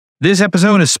This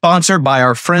episode is sponsored by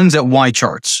our friends at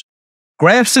YCharts.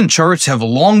 Graphs and charts have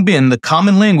long been the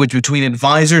common language between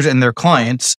advisors and their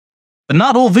clients, but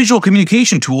not all visual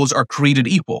communication tools are created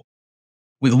equal.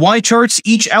 With YCharts,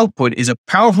 each output is a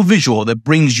powerful visual that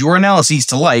brings your analyses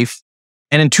to life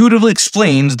and intuitively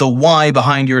explains the why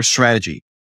behind your strategy.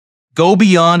 Go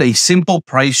beyond a simple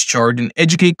price chart and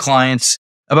educate clients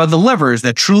about the levers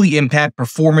that truly impact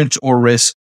performance or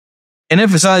risk, and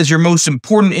emphasize your most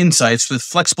important insights with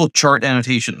flexible chart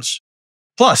annotations.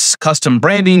 Plus, custom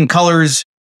branding, colors,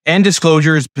 and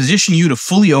disclosures position you to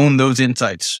fully own those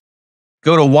insights.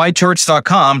 Go to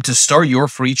ycharts.com to start your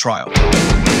free trial.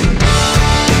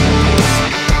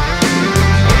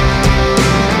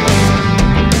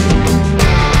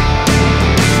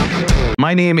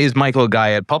 My name is Michael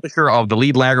Guyette, publisher of the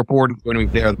Lead Lag Report. Joining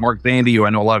me there is Mark Zandi, who I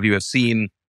know a lot of you have seen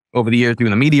over the years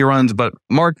doing the media runs. But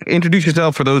Mark, introduce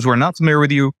yourself for those who are not familiar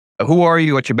with you. Who are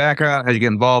you? What's your background? How did you get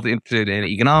involved, interested in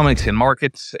economics and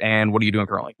markets? And what are you doing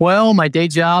currently? Well, my day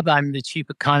job, I'm the chief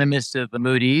economist of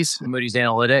Moody's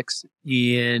Analytics.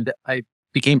 And I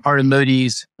became part of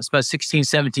Moody's about 16,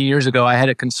 17 years ago. I had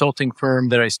a consulting firm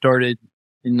that I started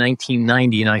in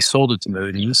 1990 and I sold it to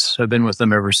Moody's. So I've been with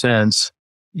them ever since.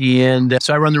 And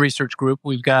so I run the research group.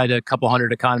 We've got a couple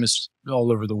hundred economists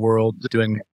all over the world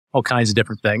doing all kinds of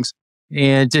different things.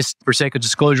 And just for sake of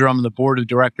disclosure, I'm on the board of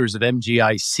directors of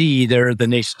MGIC. They're the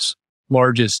nation's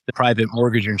largest private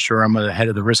mortgage insurer. I'm the head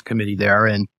of the risk committee there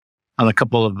and on a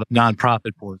couple of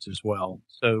nonprofit boards as well.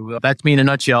 So that's me in a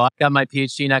nutshell. I got my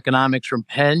PhD in economics from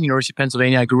Penn, University of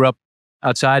Pennsylvania. I grew up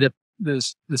outside of the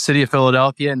city of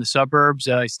Philadelphia in the suburbs.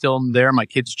 I still am there. My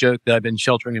kids joke that I've been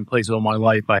sheltering in place all my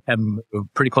life. I am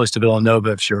pretty close to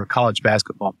Villanova if you're a college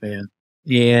basketball fan.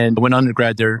 And I went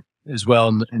undergrad there as well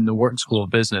in the Wharton School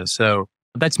of Business. So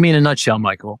that's me in a nutshell,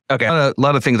 Michael. Okay. A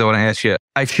lot of things I want to ask you.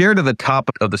 I shared at the top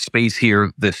of the space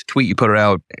here this tweet you put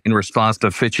out in response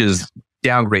to Fitch's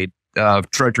downgrade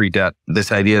of Treasury debt.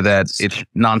 This idea that it's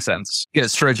nonsense.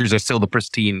 Yes, Treasuries are still the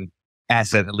pristine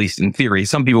asset, at least in theory.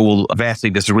 Some people will vastly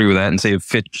disagree with that and say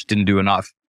Fitch didn't do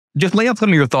enough. Just lay out some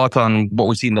of your thoughts on what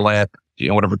we've seen in the last,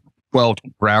 12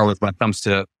 hours when it comes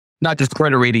to not just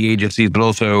credit rating agencies, but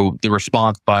also the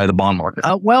response by the bond market.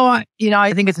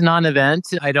 I think it's a non-event.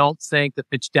 I don't think the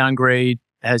Fitch downgrade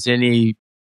has any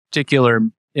particular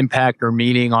impact or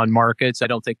meaning on markets. I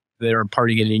don't think they're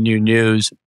imparting any new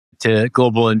news to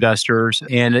global investors.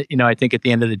 And, I think at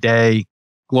the end of the day,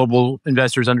 global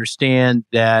investors understand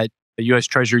that the U.S.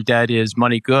 Treasury debt is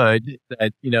money good,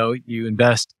 that, you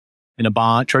invest in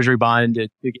a Treasury bond to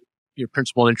get your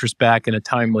principal and interest back in a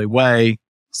timely way.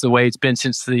 It's the way it's been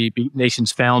since the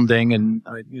nation's founding, and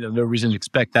no reason to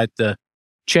expect that to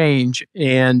change.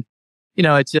 And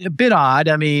it's a bit odd.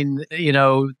 I mean,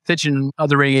 Fitch and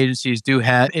other rating agencies do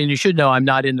have, and you should know, I'm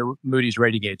not in the Moody's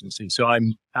rating agency, so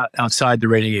I'm outside the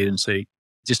rating agency,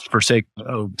 just for sake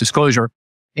of disclosure.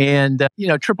 And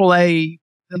AAA,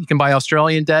 you can buy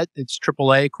Australian debt. It's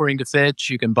AAA according to Fitch.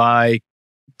 You can buy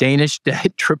Danish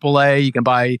debt, AAA. You can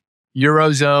buy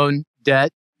Eurozone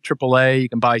debt, AAA. You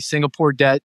can buy Singapore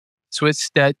debt,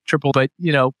 Swiss debt, triple. But,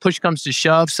 push comes to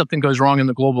shove, something goes wrong in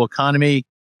the global economy.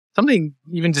 Something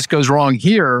even just goes wrong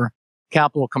here.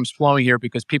 Capital comes flowing here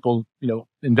because people,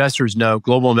 investors know,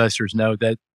 global investors know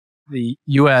that the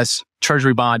U.S.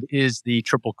 Treasury bond is the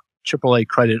AAA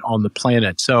credit on the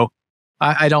planet. So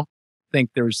I don't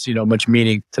think there's, much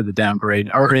meaning to the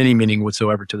downgrade or any meaning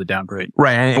whatsoever to the downgrade.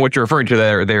 Right. And what you're referring to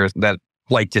there's that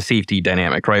flight to safety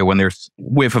dynamic, right? When there's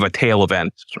whiff of a tail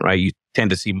event, right? You tend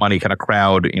to see money kind of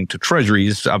crowd into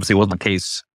treasuries. Obviously, it wasn't the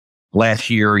case last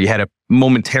year. You had it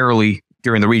momentarily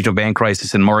during the regional bank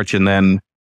crisis in March, and then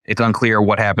it's unclear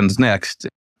what happens next.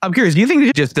 I'm curious, do you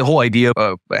think just the whole idea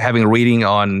of having a rating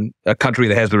on a country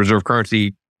that has the reserve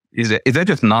currency, is that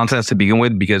just nonsense to begin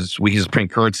with because we just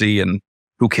print currency and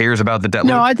who cares about the debt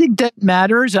load? No, I think debt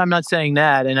matters. I'm not saying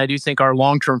that. And I do think our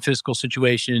long-term fiscal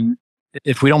situation,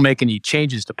 if we don't make any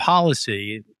changes to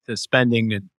policy, the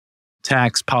spending and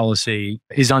tax policy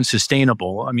is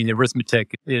unsustainable. I mean, the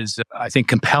arithmetic is, I think,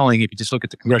 compelling. If you just look at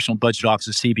the Congressional Budget Office,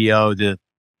 the CBO, the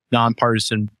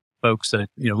nonpartisan folks that,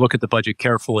 look at the budget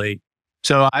carefully.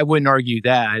 So I wouldn't argue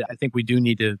that. I think we do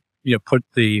need to, put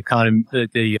the economy,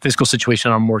 the fiscal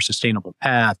situation on a more sustainable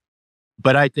path.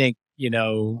 But I think,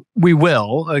 we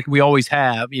will, like we always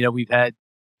have. We've had,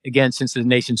 again, since the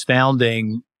nation's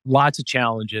founding, lots of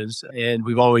challenges, and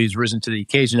we've always risen to the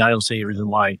occasion. I don't see a reason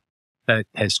why that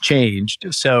has changed.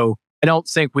 So I don't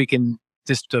think we can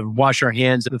just wash our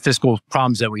hands of the fiscal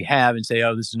problems that we have and say,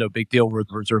 oh, this is no big deal with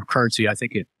reserve currency. I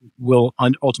think it will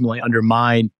ultimately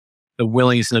undermine the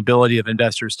willingness and ability of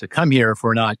investors to come here if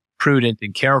we're not prudent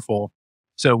and careful.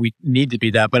 So we need to be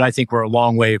that. But I think we're a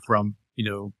long way from,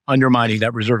 undermining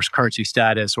that reserves currency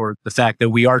status or the fact that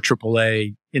we are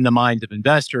AAA in the minds of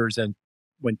investors. And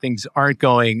when things aren't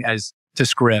going as to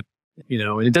script,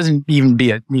 and it doesn't even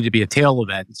need to be a tail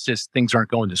event. It's just things aren't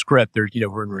going to script.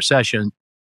 We're in recession.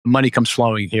 Money comes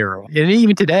flowing here. And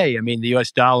even today, the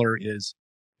US dollar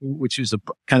which is a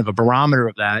kind of a barometer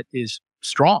of that, is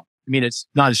strong. It's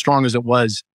not as strong as it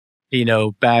was,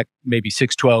 back maybe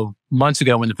 6-12 months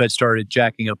ago when the Fed started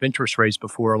jacking up interest rates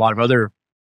before a lot of other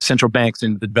central banks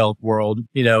in the developed world.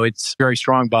 It's very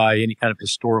strong by any kind of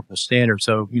historical standard.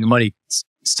 So, money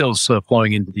still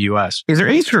flowing into the US. Is there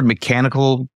any sort of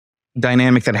mechanical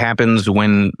dynamic that happens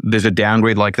when there's a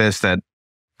downgrade like this that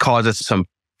causes some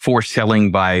forced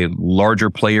selling by larger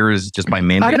players just by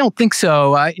mandate? I don't think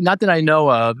so. Not that I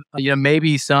know of.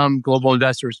 Maybe some global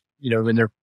investors, in their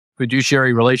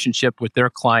fiduciary relationship with their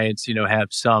clients, have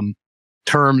some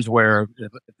terms where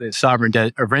if the sovereign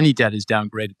debt or any debt is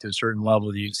downgraded to a certain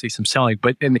level, you see some selling.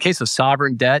 But in the case of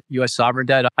sovereign debt, U.S. sovereign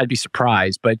debt, I'd be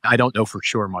surprised, but I don't know for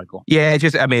sure, Michael. Yeah,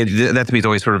 that to me is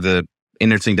always sort of the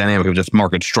interesting dynamic of just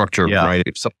market structure, right?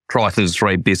 If something crosses,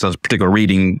 right, based on a particular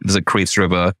reading, does it create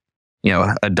sort of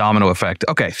a domino effect?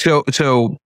 Okay,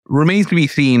 so remains to be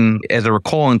seen. As I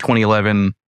recall, in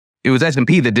 2011, it was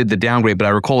S&P that did the downgrade, but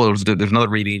I recall there's another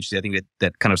rating agency, I think,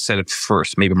 that kind of said it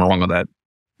first. Maybe I'm wrong on that.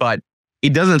 But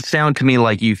it doesn't sound to me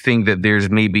like you think that there's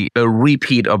maybe a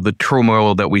repeat of the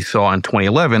turmoil that we saw in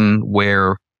 2011,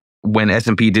 where when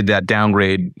S&P did that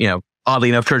downgrade, oddly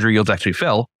enough, treasury yields actually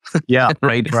fell. Yeah.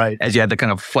 Right. Right. As you had the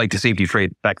kind of flight to safety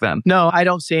trade back then. No, I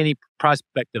don't see any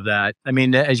prospect of that.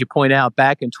 As you point out,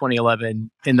 back in 2011,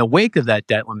 in the wake of that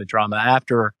debt limit drama,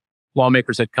 after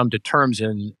lawmakers had come to terms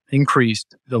and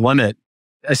increased the limit,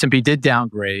 S&P did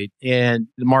downgrade, and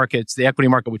the equity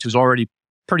market, which was already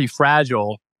pretty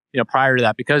fragile, prior to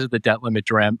that, because of the debt limit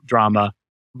drama,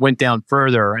 went down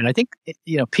further. And I think,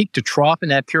 peak to trough in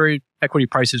that period, equity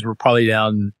prices were probably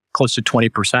down close to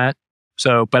 20%.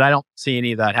 So, but I don't see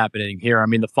any of that happening here.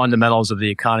 The fundamentals of the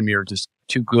economy are just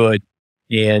too good.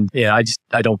 And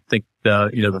I don't think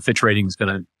the Fitch rating is going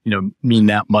to, mean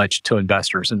that much to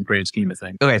investors in the grand scheme of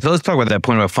things. Okay. So let's talk about that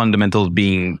point about fundamentals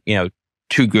being,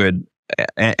 too good.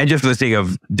 And just for the sake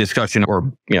of discussion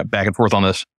or, back and forth on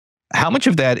this, how much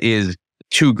of that is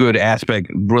too good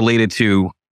aspect related to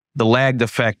the lagged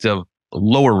effect of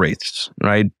lower rates,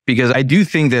 right? Because I do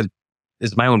think that,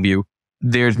 this is my own view,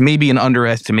 there's maybe an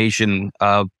underestimation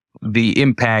of the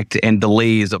impact and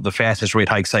delays of the fastest rate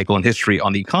hike cycle in history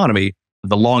on the economy.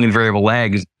 The long and variable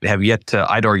lags have yet to,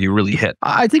 I'd argue, really hit.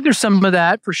 I think there's some of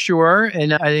that for sure.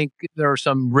 And I think there are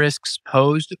some risks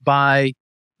posed by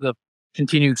the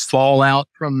continued fallout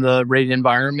from the rate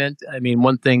environment.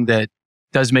 One thing that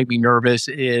does make me nervous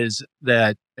is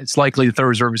that it's likely the Federal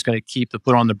Reserve is going to keep the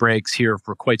foot on the brakes here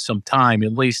for quite some time,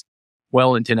 at least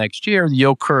well into next year. The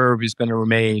yield curve is going to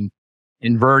remain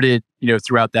inverted,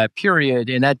 throughout that period.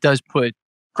 And that does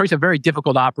creates a very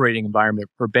difficult operating environment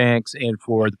for banks and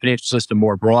for the financial system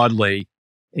more broadly.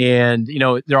 And,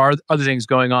 there are other things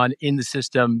going on in the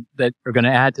system that are going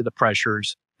to add to the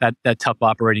pressures, that tough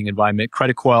operating environment.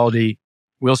 Credit quality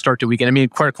will start to weaken.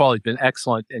 Credit quality has been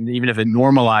excellent. And even if it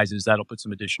normalizes, that'll put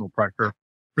some additional pressure.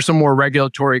 For some more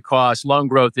regulatory costs, loan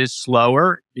growth is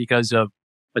slower because of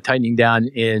a tightening down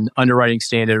in underwriting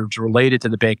standards related to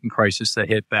the banking crisis that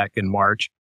hit back in March.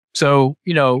 So,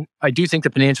 I do think the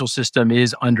financial system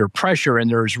is under pressure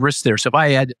and there's risk there. So if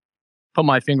I had to put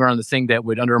my finger on the thing that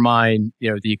would undermine,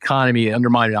 the economy,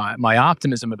 undermine my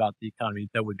optimism about the economy,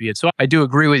 that would be it. So I do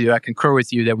agree with you. I concur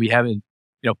with you that we haven't,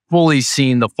 fully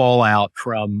seen the fallout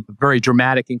from a very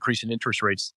dramatic increase in interest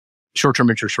rates, short-term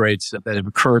interest rates that have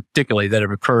occurred, particularly that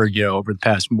have occurred, over the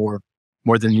past more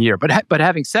than a year. But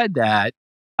having said that,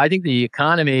 I think the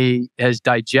economy has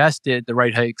digested the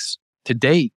rate hikes to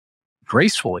date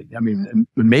gracefully.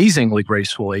 Amazingly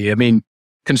gracefully.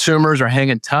 Consumers are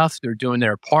hanging tough. They're doing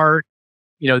their part.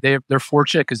 They're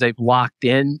fortunate because they've locked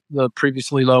in the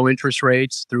previously low interest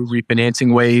rates through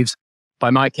refinancing waves. By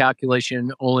my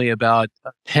calculation, only about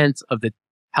a tenth of the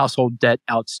household debt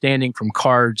outstanding from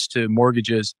cards to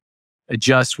mortgages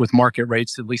adjusts with market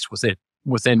rates, at least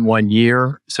within 1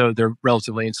 year. So they're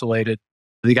relatively insulated.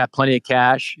 They got plenty of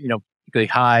cash, particularly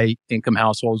high income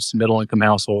households, middle income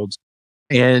households.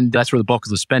 And that's where the bulk of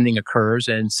the spending occurs.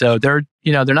 And so they're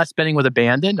not spending with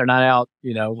abandon. They're not out,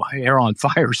 hair on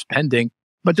fire spending,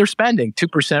 but they're spending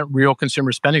 2% real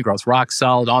consumer spending growth, rock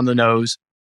solid on the nose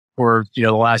for,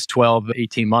 the last 12,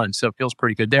 18 months. So it feels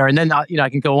pretty good there. And then, I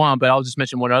can go on, but I'll just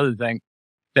mention one other thing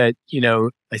that,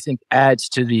 I think adds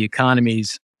to the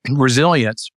economy's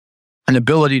resilience and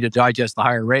ability to digest the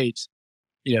higher rates,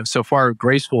 so far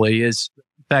gracefully is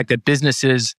fact that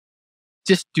businesses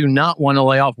just do not want to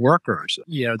lay off workers.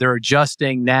 They're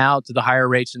adjusting now to the higher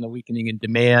rates and the weakening in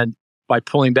demand by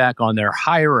pulling back on their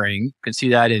hiring. You can see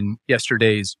that in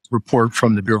yesterday's report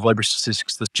from the Bureau of Labor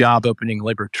Statistics, the job opening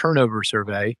labor turnover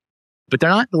survey. But the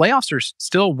layoffs are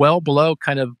still well below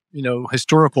kind of,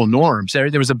 historical norms. There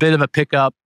was a bit of a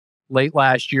pickup late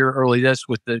last year, early this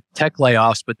with the tech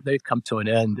layoffs, but they've come to an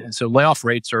end. And so layoff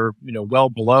rates are, well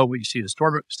below what you see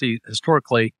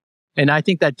historically. And I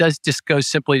think that does just go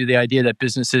simply to the idea that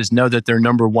businesses know that their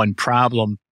number one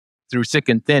problem through thick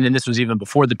and thin, and this was even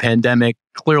before the pandemic,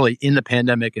 clearly in the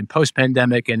pandemic and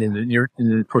post-pandemic and in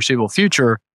the foreseeable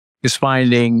future, is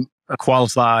finding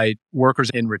qualified workers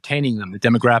and retaining them. The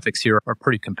demographics here are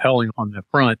pretty compelling on that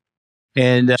front.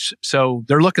 And so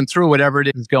they're looking through whatever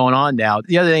it is going on now.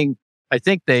 The other thing, I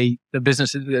think the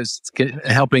businesses is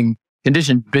helping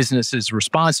condition businesses'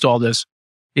 response to all this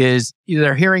is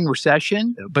they're hearing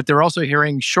recession, but they're also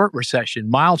hearing short recession,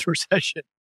 mild recession.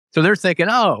 So they're thinking,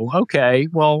 oh, okay,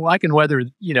 well, I can weather,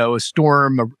 a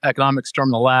storm, an economic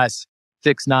storm the last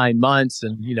 6-9 months.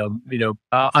 And,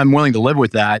 I'm willing to live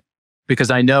with that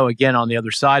because I know, again, on the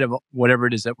other side of whatever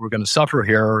it is that we're going to suffer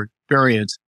here or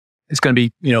experience, it's going to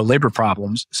be, labor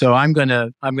problems. So I'm going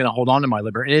to hold on to my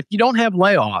labor. And if you don't have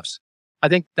layoffs, I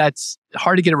think that's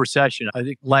hard to get a recession. I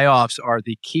think layoffs are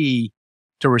the key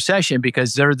to recession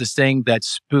because they're the thing that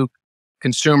spook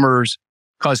consumers,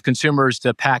 cause consumers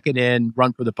to pack it in,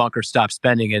 run for the bunker, stop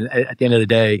spending. And at the end of the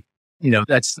day,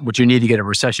 that's what you need to get a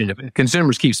recession. If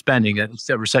consumers keep spending,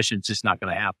 a recession is just not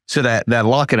going to happen. So that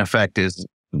lock-in effect is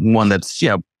one that's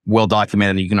well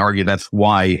documented. You can argue that's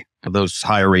why those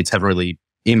higher rates have really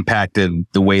impacted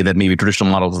the way that maybe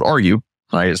traditional models would argue,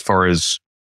 right, as far as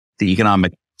the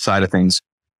economic side of things.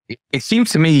 It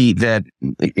seems to me that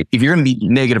if you're going to be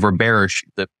negative or bearish,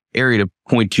 the area to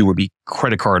point to would be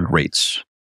credit card rates,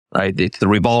 right? It's the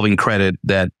revolving credit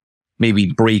that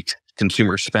maybe break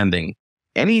consumer spending.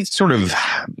 Any sort of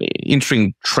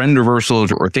interesting trend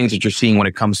reversals or things that you're seeing when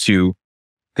it comes to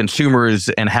consumers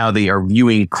and how they are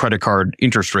viewing credit card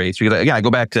interest rates? Because again, I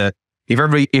go back to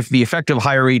if the effective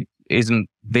higher rate isn't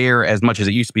there as much as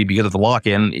it used to be because of the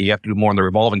lock-in, you have to do more on the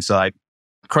revolving side.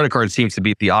 Credit card seems to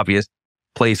be the obvious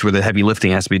place where the heavy lifting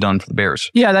has to be done for the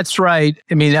bears. Yeah, that's right.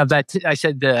 I mean, of that, I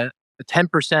said the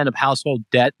 10% of household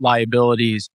debt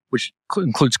liabilities, which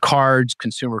includes cards,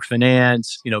 consumer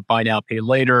finance, buy now, pay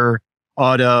later,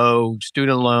 auto,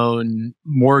 student loan,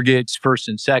 mortgage, first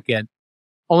and second.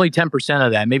 Only 10%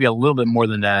 of that, maybe a little bit more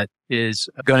than that, is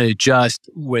going to adjust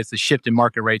with the shift in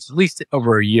market rates, at least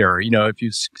over a year. If you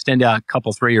extend out a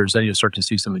couple, 3 years, then you'll start to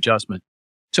see some adjustment.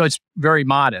 So it's very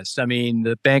modest. I mean,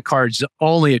 the bank card's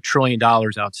only $1 trillion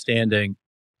outstanding.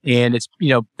 And it's,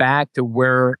 back to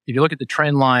where, if you look at the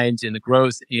trend lines and the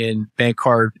growth in bank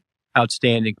card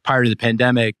outstanding prior to the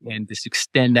pandemic and this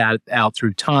extend out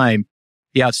through time,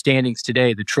 the outstandings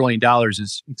today, the $1 trillion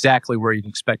is exactly where you'd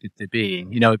expect it to be.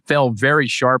 It fell very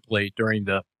sharply during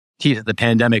the teeth of the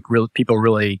pandemic. People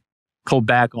really pulled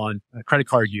back on credit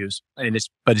card use,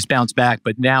 but it's bounced back.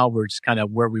 But now we're just kind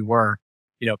of where we were,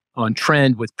 on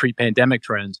trend with pre-pandemic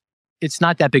trends. It's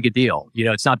not that big a deal.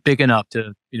 It's not big enough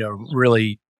to,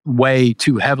 really weigh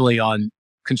too heavily on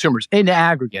consumers in the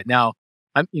aggregate. Now,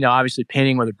 I'm, obviously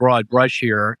painting with a broad brush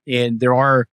here, and there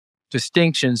are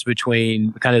distinctions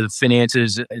between kind of the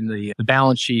finances and the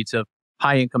balance sheets of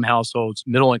high income households,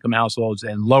 middle income households,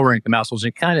 and lower income households,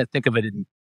 and kind of think of it in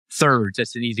thirds.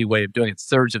 That's an easy way of doing it.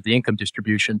 Thirds of the income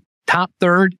distribution. Top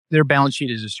third, their balance sheet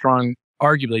is as strong,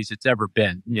 arguably, as it's ever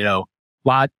been.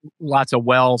 Lots of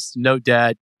wealth, no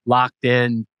debt, locked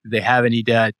in. Do they have any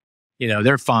debt?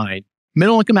 They're fine.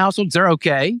 Middle income households, they're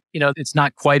okay. It's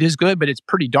not quite as good, but it's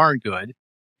pretty darn good.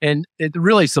 And it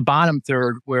really is the bottom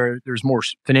third where there's more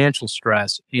financial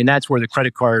stress. And that's where the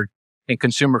credit card and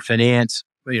consumer finance,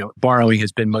 borrowing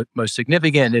has been most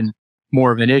significant and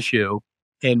more of an issue,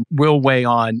 and will weigh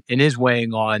on and is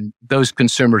weighing on those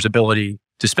consumers' ability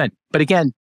to spend. But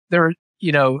again, and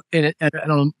I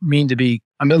don't mean to be,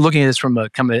 I'm looking at this from a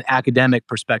kind of an academic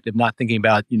perspective, not thinking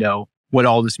about, what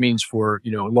all this means for,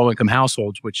 low income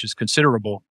households, which is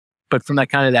considerable. But from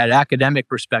that academic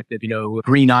perspective,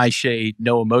 green eye shade,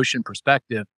 no emotion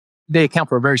perspective, they account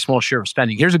for a very small share of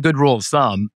spending. Here's a good rule of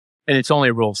thumb, and it's only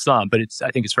a rule of thumb, but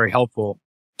I think it's very helpful.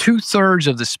 2/3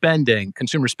 of the spending,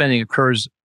 consumer spending, occurs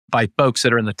by folks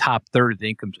that are in the top third of the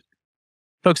income.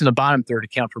 Folks in the bottom third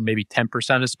account for maybe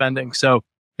 10% of spending. So,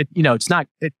 the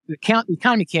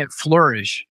economy can't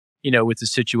flourish, with the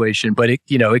situation, but it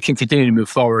can continue to move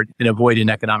forward and avoid an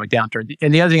economic downturn.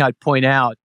 And the other thing I'd point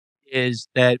out is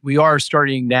that we are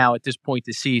starting now at this point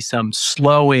to see some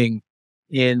slowing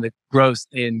in the growth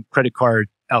in credit card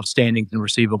outstandings and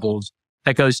receivables.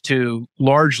 That goes to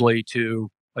largely to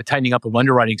a tightening up of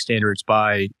underwriting standards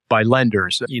by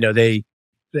lenders.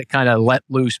 They kind of let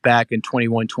loose back in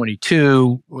 21,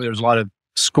 22. There was a lot of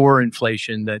score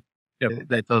inflation that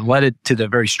led it to the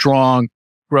very strong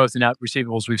growth in out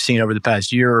receivables we've seen over the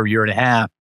past year or year and a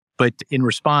half. But in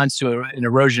response to an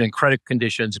erosion in credit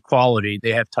conditions quality,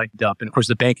 they have tightened up. And of course,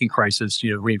 the banking crisis,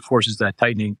 reinforces that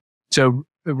tightening. So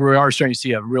we are starting to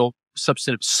see a real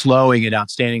substantive slowing in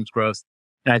outstandings growth.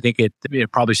 And I think it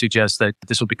probably suggests that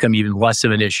this will become even less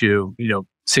of an issue,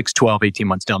 6, 12, 18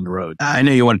 months down the road. I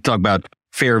know you want to talk about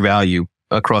fair value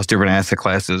across different asset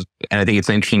classes. And I think it's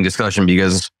an interesting discussion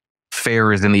because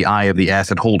fair is in the eye of the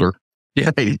asset holder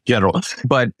in general.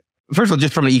 But first of all,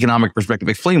 just from an economic perspective,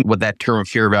 explain what that term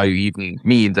fair value even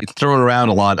means. It's thrown around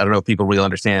a lot. I don't know if people really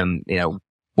understand,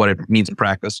 what it means in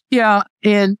practice. Yeah.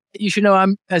 And you should know,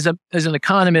 I'm as an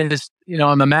economist,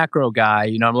 I'm a macro guy.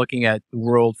 I'm looking at the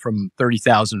world from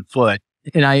 30,000 foot.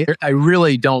 And I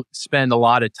really don't spend a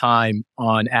lot of time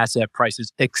on asset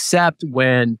prices, except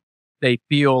when they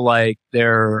feel like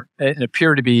they're and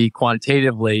appear to be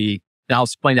quantitatively, and I'll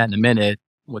explain that in a minute,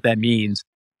 what that means,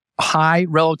 high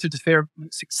relative to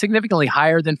significantly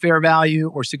higher than fair value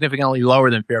or significantly lower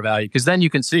than fair value. Because then you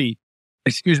can see,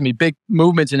 big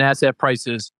movements in asset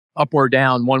prices up or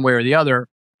down one way or the other.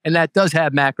 And that does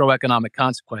have macroeconomic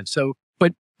consequence. So,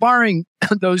 but barring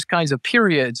those kinds of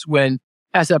periods when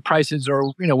asset prices are,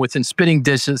 within spitting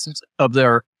distance of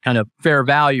their kind of fair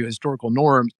value historical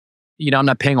norms, I'm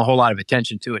not paying a whole lot of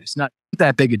attention to it. It's not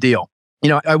that big a deal.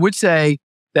 I would say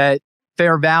that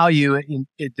fair value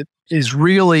is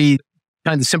really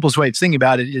kind of the simplest way of thinking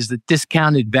about it is the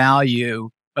discounted value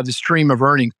of the stream of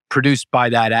earnings produced by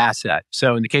that asset.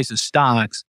 So in the case of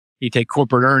stocks, you take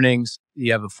corporate earnings,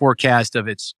 you have a forecast of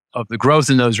the growth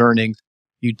in those earnings,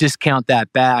 you discount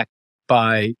that back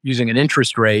by using an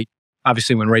interest rate.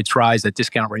 Obviously, when rates rise, that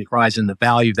discount rate rises and the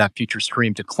value of that future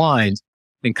stream declines.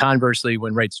 And conversely,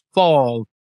 when rates fall,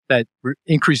 that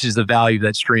increases the value of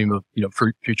that stream of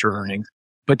future earnings.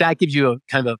 But that gives you a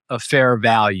kind of a fair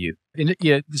value. And,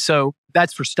 so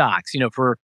that's for stocks.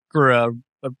 For a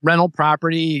rental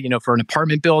property, for an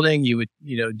apartment building, you would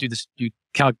do this.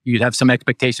 You'd have some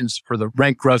expectations for the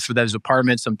rent growth for those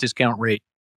apartments, some discount rate.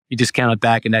 You discount it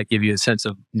back, and that gives you a sense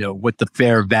of what the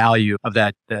fair value of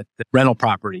that rental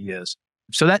property is.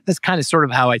 So that's kind of sort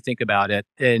of how I think about it,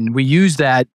 and we use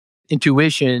that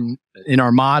intuition in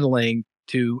our modeling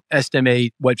to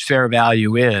estimate what fair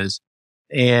value is.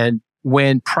 And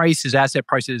when asset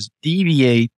prices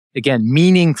deviate, again,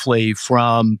 meaningfully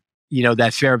from,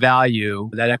 that fair value,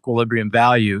 that equilibrium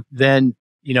value, then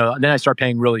I start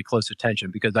paying really close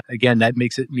attention because again, that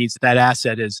means that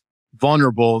asset is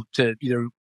vulnerable to either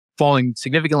falling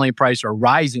significantly in price or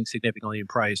rising significantly in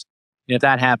price. And if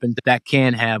that happens, that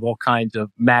can have all kinds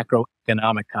of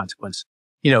macroeconomic consequences.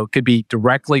 It could be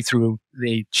directly through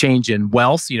the change in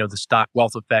wealth. The stock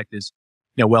wealth effect is,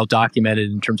 well documented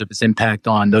in terms of its impact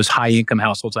on those high income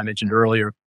households I mentioned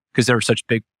earlier, because they're such a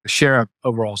big share of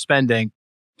overall spending.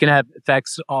 It can have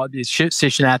effects on the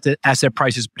decision asset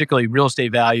prices, particularly real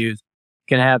estate values,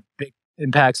 can have big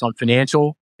impacts on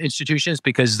financial institutions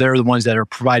because they're the ones that are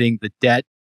providing the debt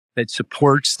that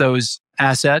supports those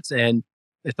assets. And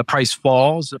if the price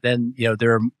falls, then,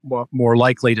 they're more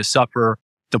likely to suffer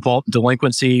default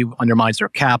delinquency, undermines their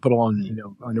capital and,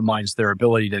 undermines their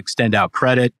ability to extend out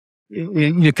credit.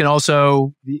 You can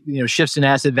also, shifts in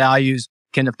asset values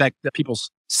can affect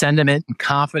people's sentiment and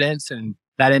confidence, and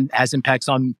that has impacts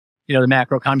on, the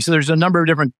macroeconomy. So there's a number of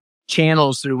different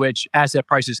channels through which asset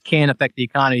prices can affect the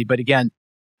economy. But again,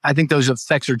 I think those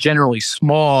effects are generally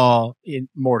small in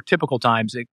more typical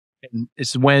times. And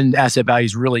it's when asset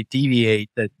values really deviate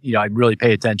that, I really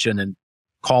pay attention and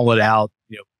call it out,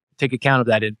 take account of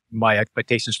that in my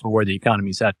expectations for where the economy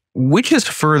is at. Which is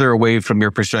further away from your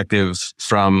perspectives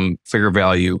from fair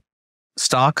value,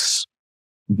 stocks,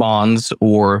 bonds,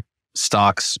 or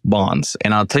stocks, bonds?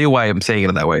 And I'll tell you why I'm saying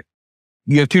it that way.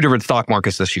 You have two different stock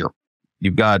markets this year.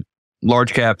 You've got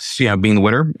large caps, being the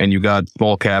winner, and you've got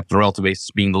small caps on a relative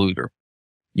basis being the loser.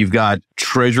 You've got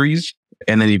treasuries,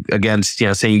 and then against,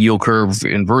 saying yield curve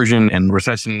inversion and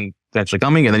recession potentially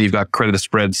coming, and then you've got credit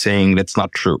spread saying that's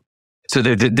not true. So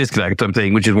the disconnect, I'm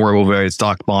saying, which is more over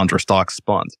stock bonds or stocks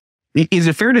bonds. Is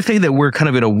it fair to say that we're kind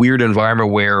of in a weird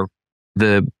environment where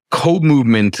the code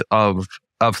movement of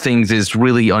things is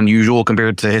really unusual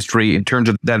compared to history in terms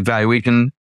of that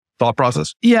valuation thought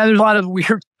process? Yeah, there's a lot of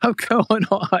weird stuff going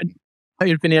on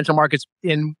in financial markets,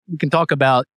 and we can talk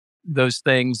about those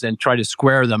things and try to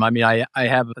square them. I mean, I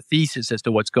have a thesis as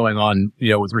to what's going on,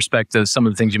 with respect to some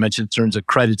of the things you mentioned in terms of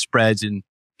credit spreads and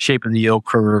shape of the yield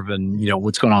curve and,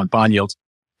 what's going on with bond yields.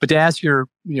 But to ask your,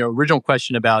 original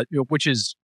question about, which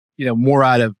is, more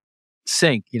out of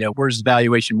sync, where's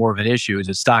valuation more of an issue? Is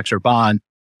it stocks or bond?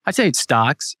 I'd say it's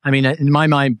stocks. I mean, in my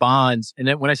mind, bonds. And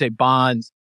then when I say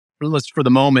bonds, let's for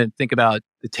the moment think about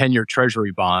the 10-year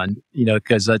treasury bond,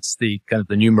 because that's the kind of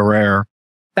the numeraire.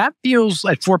 That feels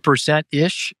at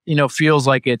 4%-ish, feels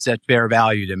like it's at fair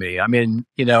value to me. I mean,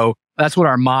 that's what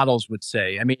our models would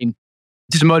say. I mean,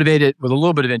 just motivate it with a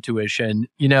little bit of intuition,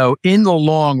 in the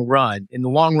long run,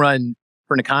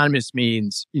 for an economist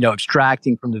means,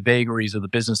 abstracting from the vagaries of the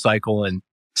business cycle and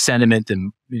sentiment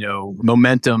and,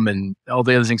 momentum and all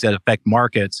the other things that affect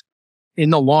markets. In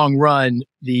the long run,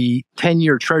 the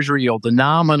 10-year treasury yield, the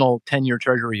nominal 10-year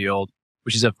treasury yield,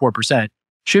 which is at 4%,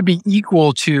 should be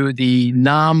equal to the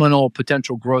nominal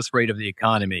potential growth rate of the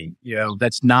economy.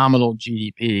 That's nominal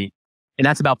GDP. And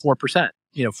that's about 4%.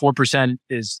 4%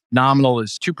 is nominal,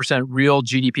 is 2% real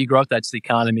GDP growth. That's the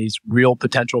economy's real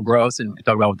potential growth. And we can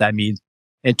talk about what that means.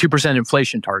 And 2%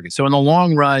 inflation target. So in the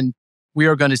long run, we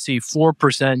are going to see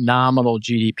 4% nominal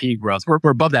GDP growth. We're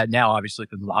above that now, obviously,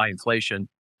 because of the high inflation.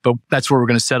 But that's where we're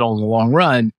going to settle in the long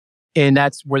run. And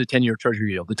that's where the 10-year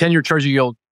treasury yield. The 10-year treasury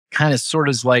yield kind of sort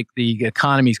of is like the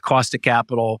economy's cost of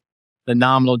capital. The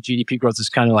nominal GDP growth is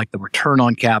kind of like the return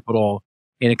on capital.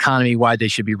 And economy-wide, they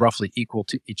should be roughly equal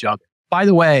to each other. By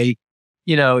the way,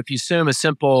 if you assume a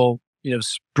simple,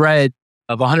 spread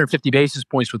of 150 basis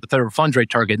points with the federal funds rate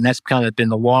target, and that's kind of been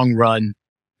the long run,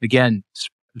 again,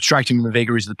 abstracting from the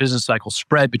vagaries of the business cycle,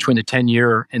 spread between the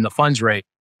 10-year and the funds rate,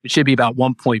 it should be about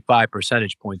 1.5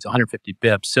 percentage points, 150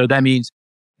 bips. So that means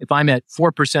if I'm at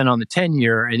 4% on the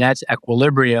 10-year and that's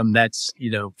equilibrium, that's,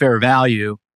 fair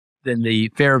value, then the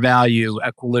fair value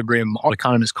equilibrium, all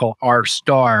economists call R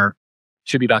star,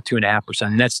 should be about 2.5%.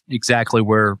 And that's exactly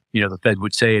where, the Fed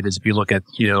would say it is if you look at,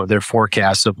 their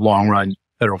forecasts of long run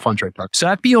federal funds rate target. So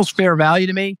that feels fair value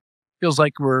to me. Feels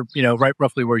like we're, right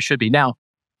roughly where we should be. Now,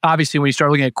 obviously, when you start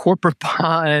looking at corporate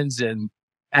bonds and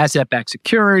asset-backed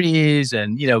securities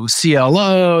and,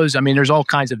 CLOs, I mean, there's all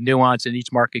kinds of nuance and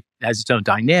each market has its own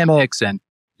dynamics and,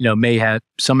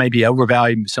 some may be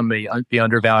overvalued, some may be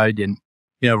undervalued. And,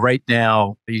 right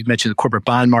now, you mentioned the corporate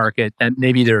bond market and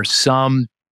maybe there's some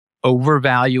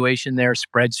overvaluation there.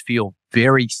 Spreads feel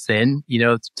very thin,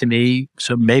 to me.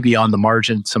 So maybe on the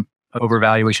margin, some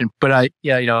overvaluation, but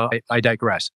I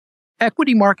digress.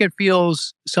 Equity market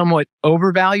feels somewhat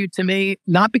overvalued to me,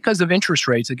 not because of interest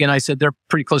rates. Again, I said they're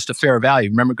pretty close to fair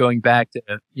value. Remember going back to,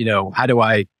 how do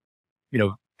I,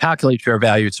 calculate fair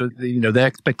value? So, the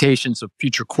expectations of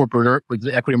future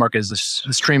the equity market is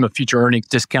a stream of future earnings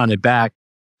discounted back.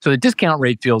 So the discount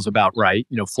rate feels about right,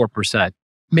 4%.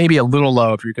 Maybe a little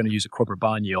low if you're going to use a corporate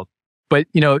bond yield. But,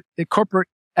 the corporate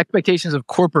expectations of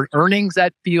corporate earnings,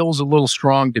 that feels a little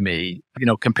strong to me,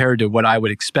 compared to what I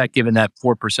would expect given that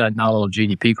 4% nominal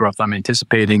GDP growth I'm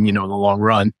anticipating, in the long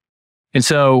run. And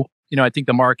so, I think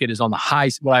the market is on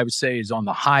the what I would say is on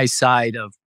the high side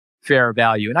of fair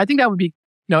value. And I think that would be,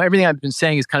 everything I've been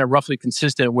saying is kind of roughly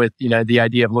consistent with, the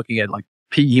idea of looking at like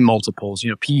PE multiples,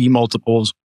 PE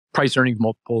multiples, price earnings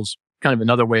multiples, kind of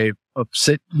another way of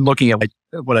looking at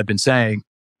what I've been saying.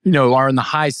 Are on the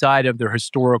high side of their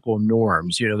historical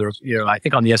norms. There's, I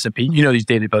think on the S&P, these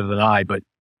data better than I, but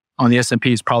on the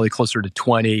S&P it's probably closer to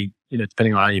 20,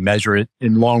 depending on how you measure it.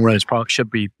 In long run,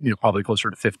 should be, probably closer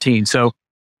to 15. So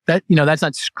that, that's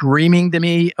not screaming to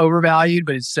me overvalued,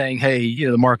 but it's saying, hey,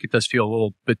 the market does feel a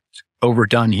little bit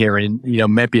overdone here and,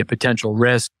 might be a potential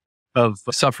risk of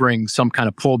suffering some kind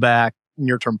of pullback,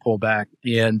 near-term pullback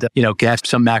and, have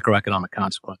some macroeconomic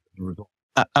consequences as a result.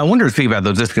 I wonder, thinking about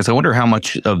those discounts, I wonder how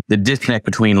much of the disconnect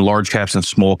between large caps and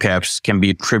small caps can be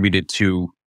attributed to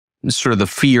sort of the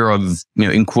fear of,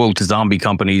 in quote, zombie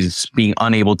companies being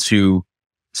unable to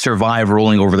survive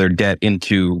rolling over their debt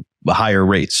into the higher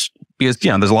rates. Because,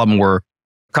 there's a lot more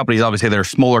companies, obviously, that are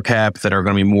smaller cap that are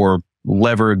going to be more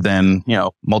levered than,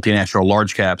 multinational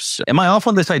large caps. Am I off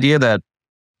on this idea that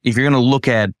if you're going to look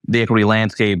at the equity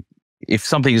landscape, if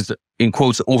something is, in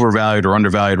quotes, overvalued or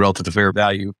undervalued relative to fair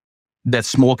value, that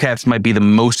small caps might be the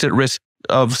most at risk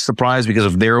of surprise because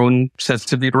of their own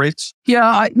sensitivity to rates?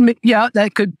 Yeah,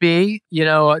 that could be.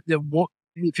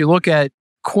 If you look at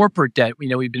corporate debt,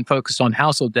 we've been focused on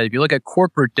household debt. If you look at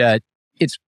corporate debt,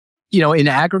 it's, in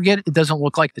aggregate, it doesn't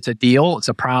look like it's a deal. It's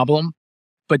a problem.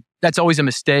 But that's always a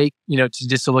mistake,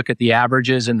 to look at the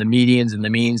averages and the medians and the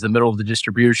means, the middle of the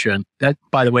distribution. That,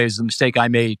 by the way, is the mistake I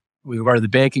made with regard to the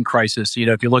banking crisis.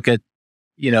 If you look at,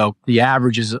 the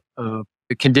averages of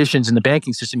the conditions in the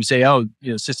banking system, you say, oh,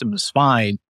 the system is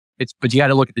fine. But you got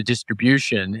to look at the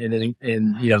distribution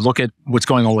and look at what's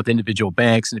going on with individual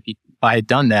banks. And if I had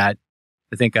done that,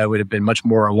 I think I would have been much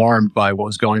more alarmed by what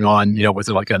was going on, with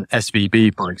like an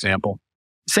SVB, for example.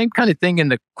 Same kind of thing in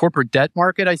the corporate debt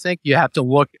market. I think you have to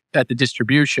look at the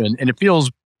distribution, and it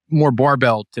feels more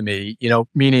barbell to me,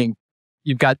 meaning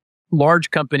you've got large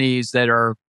companies that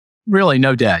are really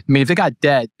no debt. I mean, if they got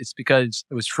debt, it's because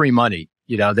it was free money.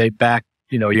 They backed,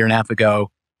 a year and a half ago,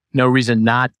 no reason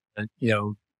not,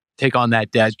 take on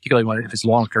that debt, particularly if it's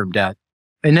long-term debt.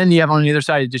 And then you have on the other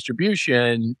side of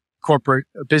distribution, corporate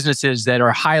businesses that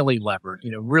are highly levered,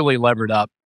 really levered up.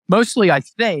 Mostly, I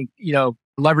think,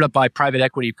 levered up by private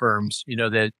equity firms,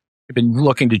 that have been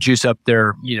looking to juice up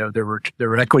their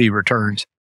equity returns.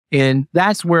 And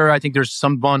that's where I think there's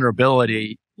some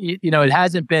vulnerability. It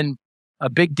hasn't been a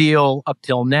big deal up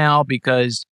till now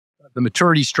because the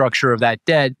maturity structure of that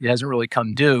debt, it hasn't really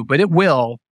come due, but it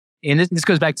will. And this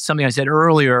goes back to something I said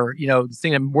earlier. The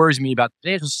thing that worries me about the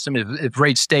financial system is if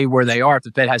rates stay where they are, if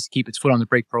the Fed has to keep its foot on the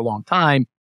brake for a long time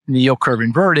and the yield curve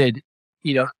inverted,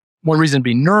 one reason to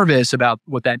be nervous about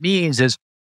what that means is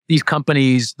these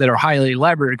companies that are highly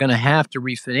levered are going to have to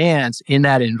refinance in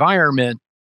that environment.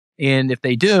 And if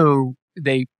they do,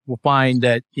 they will find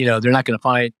that, they're not going to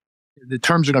find the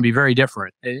terms are going to be very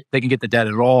different. They can get the debt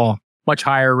at all, much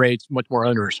higher rates, much more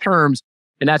onerous terms.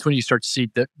 And that's when you start to see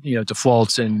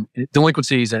defaults and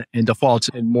delinquencies and defaults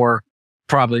and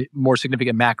probably more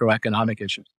significant macroeconomic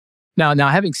issues. Now,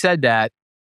 having said that,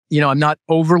 I'm not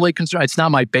overly concerned. It's not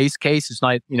my base case. It's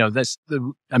not,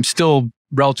 I'm still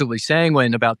relatively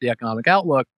sanguine about the economic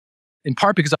outlook, in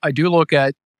part because I do look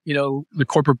at, the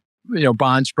corporate,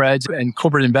 bond spreads and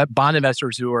corporate bond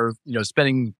investors who are,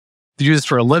 spending to do this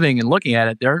for a living and looking at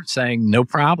it. They're saying no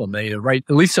problem. Right,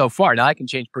 at least so far. Now, that can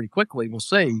change pretty quickly. We'll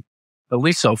see. At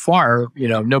least so far,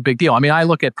 no big deal. I mean, I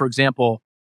look at, for example,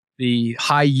 the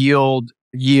high yield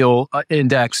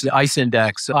index, the ICE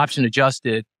index, option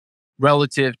adjusted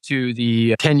relative to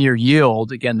the 10-year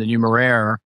yield, again, the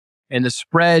numeraire. And the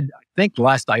spread, I think the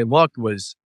last I looked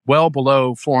was well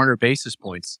below 400 basis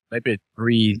points, maybe at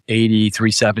 380,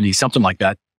 370, something like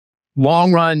that.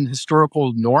 Long run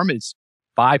historical norm is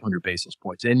 500 basis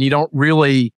points. And you don't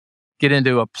really get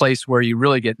into a place where you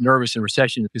really get nervous and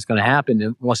recession is going to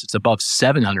happen unless it's above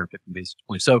 750 basis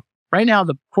points. So right now,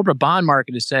 the corporate bond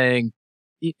market is saying,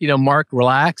 Mark,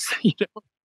 relax.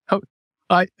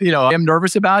 I am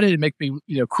nervous about it. It makes me,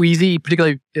 queasy,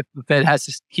 particularly if the Fed has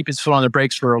to keep its foot on the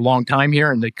brakes for a long time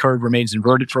here and the curve remains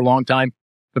inverted for a long time.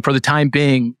 But for the time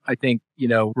being, I think,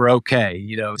 we're okay.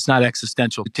 It's not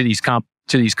existential to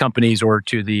these companies or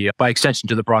by extension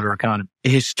to the broader economy.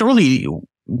 Historically,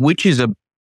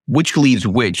 which leads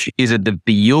which? Is it that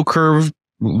the yield curve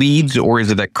leads or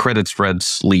is it that credit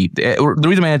spreads lead? The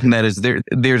reason I'm asking that is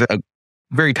there's a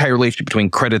very tight relationship between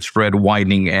credit spread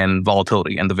widening and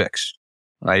volatility and the VIX,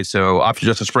 right? So option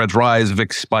adjusted spreads rise,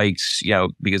 VIX spikes,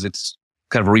 because it's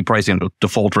kind of a repricing of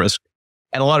default risk.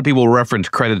 And a lot of people reference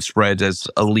credit spreads as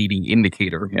a leading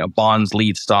indicator. Bonds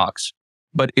lead stocks.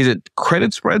 But is it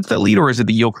credit spreads that lead or is it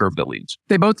the yield curve that leads?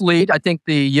 They both lead. I think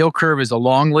the yield curve is a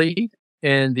long lead.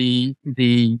 And the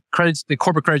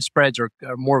corporate credit spreads are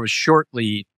more of a short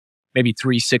lead, maybe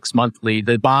 3-6 month lead.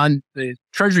 The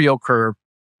treasury yield curve,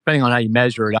 depending on how you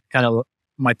measure it,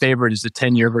 my favorite is the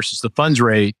 10-year versus the funds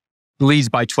rate, leads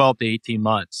by 12 to 18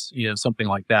 months, something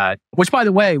like that. Which, by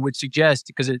the way, would suggest,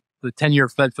 because the 10-year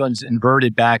Fed funds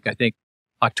inverted back, I think,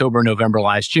 October, November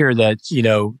last year, that,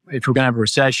 if we're going to have a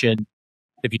recession,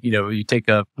 if you take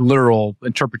a literal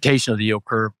interpretation of the yield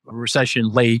curve, a recession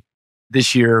late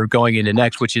this year going into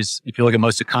next, which is, if you look at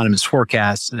most economists'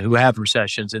 forecasts who have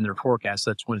recessions in their forecasts,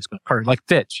 that's when it's going to occur. Like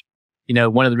Fitch,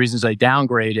 one of the reasons they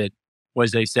downgraded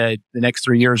was they said the next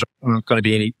 3 years are going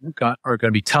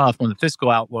to be tough on the fiscal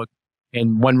outlook.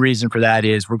 And one reason for that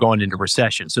is we're going into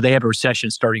recession. So they have a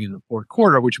recession starting in the fourth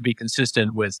quarter, which would be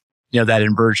consistent with, that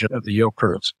inversion of the yield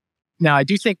curves. Now, I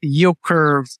do think the yield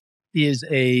curve is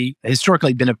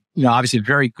historically been obviously a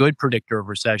very good predictor of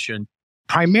recession.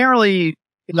 Primarily,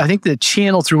 I think the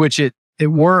channel through which it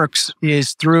works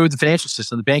is through the financial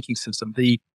system, the banking system.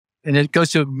 And it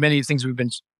goes to many things we've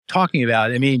been talking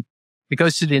about. I mean, it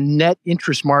goes to the net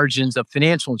interest margins of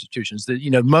financial institutions.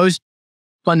 Most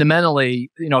fundamentally,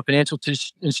 financial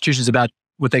institutions about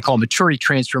what they call maturity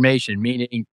transformation,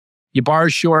 meaning you borrow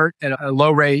short at a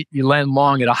low rate, you lend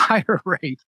long at a higher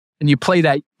rate, and you play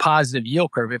that positive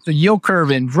yield curve. If the yield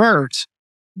curve inverts,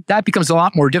 that becomes a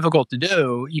lot more difficult to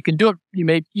do. You can do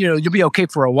it. You'll be okay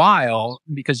for a while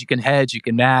because you can hedge, you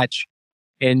can match.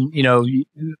 And,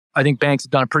 I think banks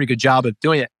have done a pretty good job of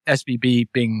doing it. SVB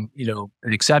being,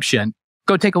 an exception.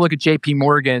 Go take a look at JP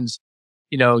Morgan's,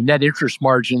 net interest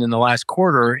margin in the last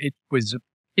quarter. It was,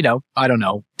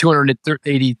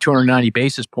 280, 290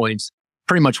 basis points.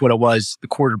 pretty much what it was the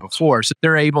quarter before. So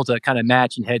they're able to kind of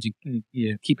match and hedge and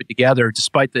keep it together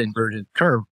despite the inverted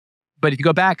curve. But if you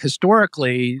go back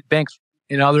historically, banks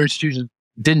and other institutions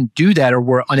didn't do that or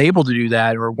were unable to do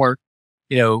that or weren't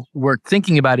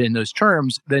thinking about it in those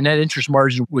terms. The net interest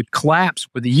margin would collapse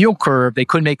with the yield curve. They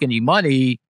couldn't make any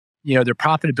money. Their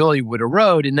profitability would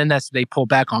erode. And then they pull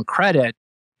back on credit.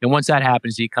 And once that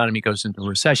happens, the economy goes into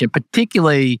recession,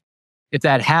 particularly if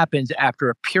that happens after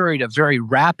a period of very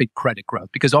rapid credit growth,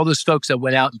 because all those folks that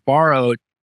went out and borrowed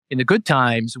in the good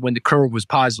times when the curve was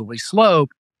positively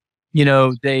sloped,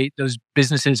 those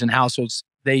businesses and households,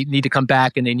 they need to come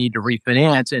back and they need to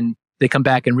refinance, and they come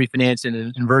back and refinance in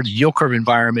an inverted yield curve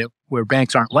environment where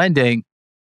banks aren't lending,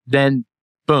 then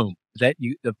boom,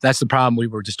 that's the problem we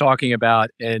were just talking about.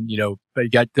 And, but you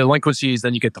got delinquencies,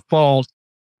 then you get default.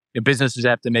 Businesses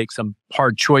have to make some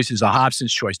hard choices, a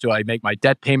Hobson's choice. Do I make my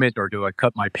debt payment or do I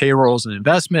cut my payrolls and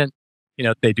investment?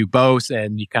 They do both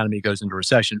and the economy goes into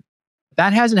recession.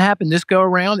 That hasn't happened this go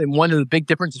around. And one of the big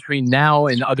differences between now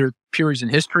and other periods in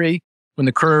history when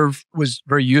the curve was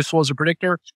very useful as a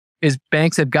predictor is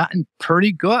banks have gotten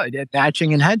pretty good at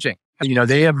matching and hedging.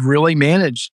 They have really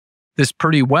managed this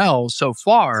pretty well so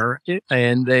far.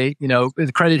 And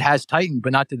the credit has tightened,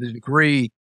 but not to the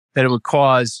degree that it would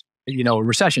cause a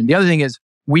recession. The other thing is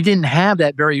we didn't have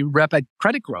that very rapid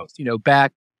credit growth,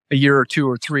 back a year or 2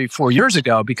 or 3, 4 years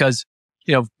ago, because,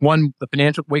 the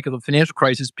wake of the financial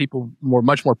crisis, people were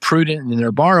much more prudent in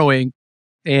their borrowing,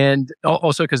 and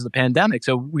also because of the pandemic.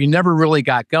 So we never really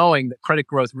got going. The credit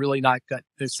growth really not got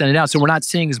extended out. So we're not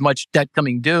seeing as much debt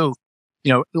coming due,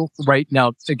 right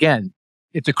now. Again,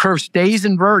 if the curve stays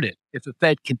inverted, if the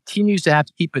Fed continues to have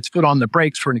to keep its foot on the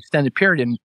brakes for an extended period,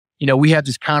 and we have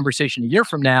this conversation a year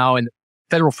from now, and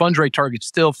federal funds rate target's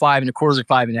still 5.25 to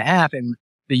 5.5, and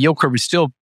the yield curve is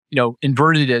still,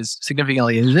 inverted as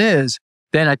significantly as it is,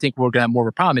 then I think we're going to have more of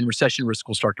a problem, and recession risk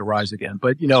will start to rise again.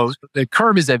 But, the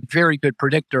curve is a very good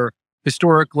predictor.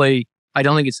 Historically, I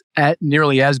don't think it's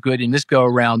nearly as good in this go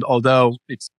around, although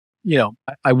it's,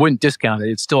 I wouldn't discount it.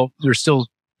 There's still,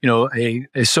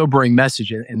 a sobering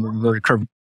message in the curve.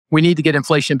 We need to get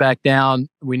inflation back down.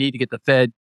 We need to get the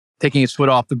Fed taking its foot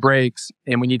off the brakes,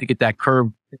 and we need to get that curve,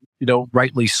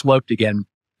 rightly sloped again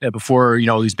before,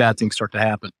 these bad things start to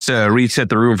happen. To reset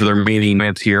the room for the remaining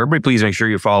minutes here, everybody please make sure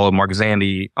you follow Mark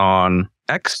Zandi on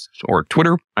X or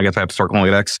Twitter. I guess I have to start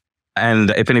calling it X. And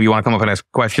if any of you want to come up and ask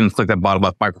questions, click that bottom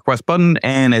left mic request button.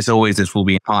 And as always, this will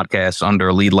be a podcast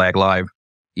under Lead Lag Live.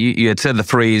 You had said the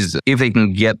phrase, if they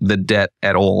can get the debt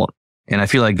at all. And I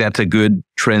feel like that's a good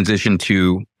transition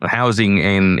to housing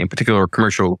and in particular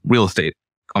commercial real estate.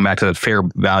 Going back to that fair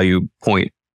value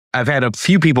point. I've had a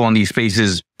few people on these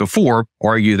spaces before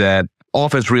argue that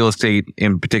office real estate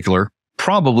in particular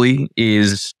probably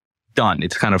is done.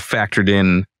 It's kind of factored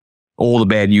in all the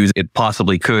bad news it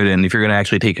possibly could. And if you're going to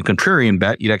actually take a contrarian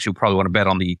bet, you'd actually probably want to bet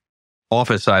on the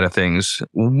office side of things.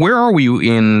 Where are we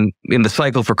in the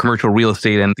cycle for commercial real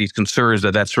estate and these concerns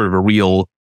that that's sort of a real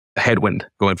headwind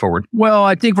going forward? Well,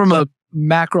 I think from a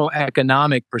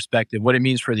macroeconomic perspective, what it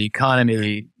means for the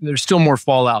economy, there's still more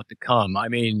fallout to come. I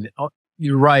mean,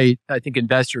 you're right. I think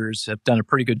investors have done a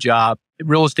pretty good job.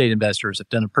 Real estate investors have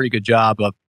done a pretty good job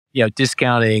of,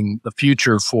 discounting the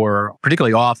future for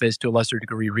particularly office, to a lesser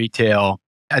degree retail.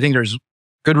 I think there's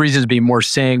good reasons to be more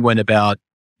sanguine about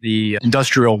the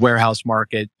industrial warehouse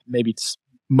market. Maybe it's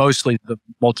mostly the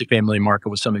multifamily market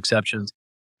with some exceptions.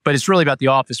 But it's really about the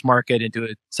office market and to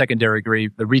a secondary degree,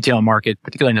 the retail market,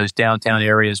 particularly in those downtown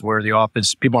areas where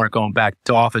people aren't going back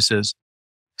to offices.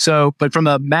 So, but from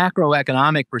a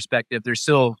macroeconomic perspective, there's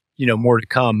still, more to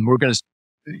come. We're going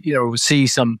to, see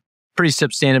some pretty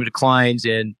substantive declines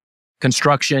in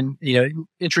construction.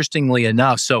 Interestingly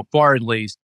enough, so far at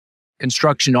least,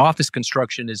 office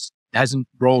construction hasn't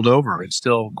rolled over. It's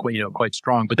still, quite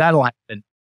strong, but that'll happen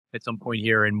at some point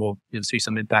here, and we'll see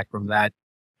some impact from that.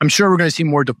 I'm sure we're going to see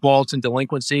more defaults and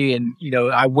delinquency. And,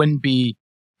 I wouldn't be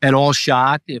at all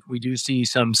shocked if we do see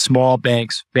some small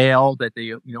banks fail, that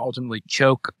they, ultimately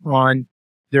choke on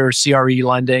their CRE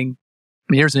lending.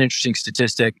 I mean, here's an interesting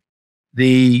statistic.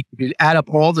 If you add up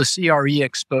all the CRE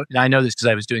exposure, and I know this because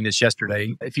I was doing this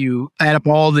yesterday. If you add up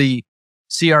all the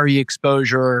CRE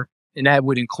exposure, and that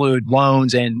would include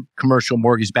loans and commercial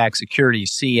mortgage-backed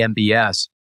securities, CMBS,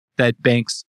 that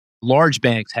large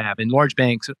banks have, and large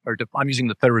banks I'm using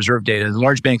the Federal Reserve data. The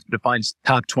large banks defines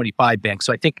top 25 banks.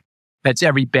 So I think that's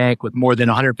every bank with more than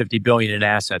 150 billion in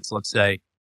assets, let's say.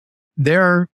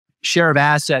 Their share of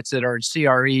assets that are in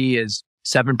CRE is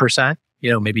 7%,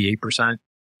 maybe 8%.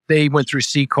 They went through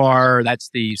CCAR. That's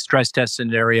the stress test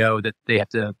scenario that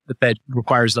the Fed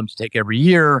requires them to take every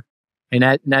year. And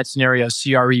in that scenario,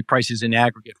 CRE prices in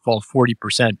aggregate fall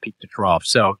 40% peak to trough.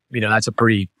 So, that's a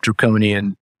pretty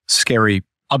draconian, scary,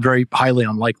 a very highly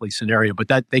unlikely scenario, but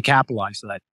that they capitalize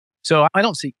that. So I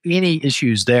don't see any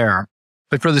issues there.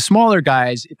 But for the smaller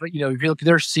guys, if you look at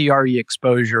their CRE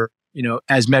exposure,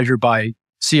 as measured by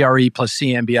CRE plus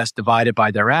CMBS divided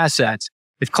by their assets,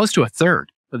 it's close to a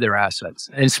third of their assets.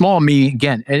 And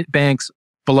again, banks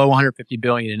below 150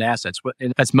 billion in assets,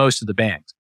 and that's most of the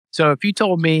banks. So if you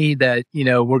told me that,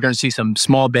 we're going to see some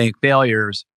small bank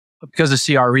failures because of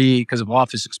CRE, because of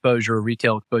office exposure,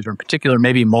 retail exposure in particular,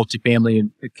 maybe multifamily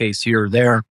in the case here or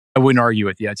there, I wouldn't argue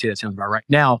with you. I'd say that sounds about right.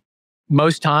 Now,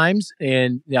 most times,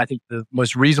 and I think the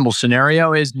most reasonable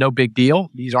scenario is no big deal.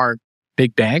 These aren't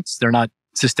big banks. They're not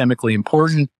systemically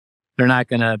important. They're not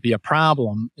going to be a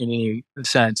problem in any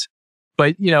sense.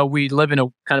 But, we live in a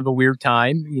kind of a weird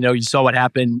time. You saw what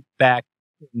happened back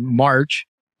in March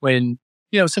when,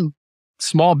 some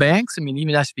small banks, even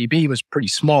SVB was pretty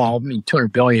small.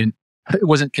 200 billion, it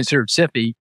wasn't considered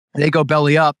SIFI. They go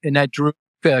belly up, and that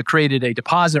created a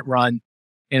deposit run.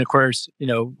 And of course,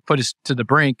 put us to the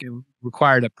brink. It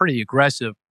required a pretty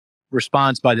aggressive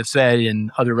response by the Fed and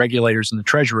other regulators in the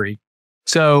Treasury.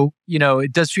 So,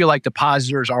 it does feel like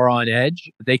depositors are on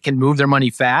edge. They can move their money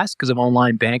fast because of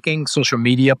online banking. Social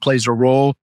media plays a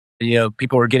role.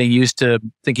 People are getting used to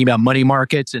thinking about money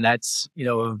markets, and that's,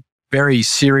 a very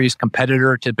serious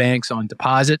competitor to banks on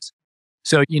deposits.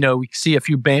 So, we see a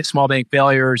few small bank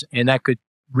failures, and that could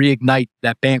reignite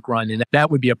that bank run, and that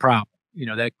would be a problem.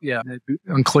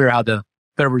 Unclear how the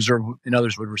Federal Reserve and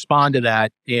others would respond to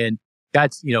that. And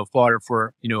that's, fodder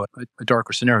for, a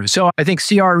darker scenario. So I think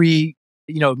CRE,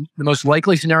 the most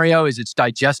likely scenario is it's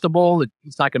digestible.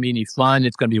 It's not going to be any fun.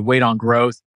 It's going to be weight on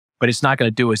growth, but it's not going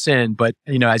to do us in. But,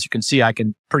 as you can see, I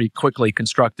can pretty quickly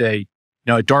construct a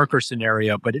darker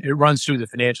scenario, but it runs through the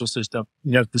financial system,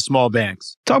 the small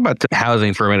banks. Talk about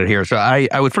housing for a minute here. So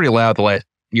I was pretty loud the last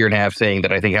year and a half saying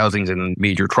that I think housing's in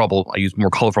major trouble. I use more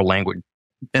colorful language,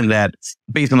 and that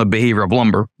based on the behavior of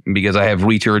lumber, because I have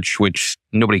research which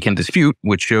nobody can dispute,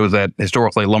 which shows that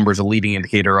historically lumber is a leading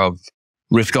indicator of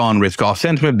risk on, risk off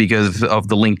sentiment because of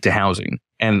the link to housing.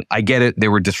 And I get it.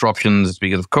 There were disruptions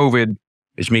because of COVID,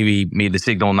 which maybe made the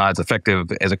signal not as effective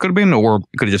as it could have been, or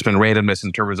it could have just been randomness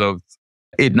in terms of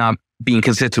it not being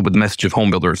consistent with the message of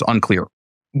home builders. Unclear.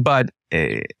 But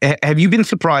have you been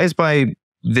surprised by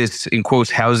this, in quotes,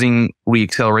 housing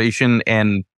reacceleration,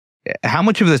 and how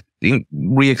much of this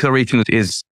reacceleration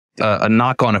is a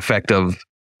knock-on effect of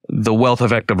the wealth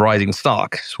effect of rising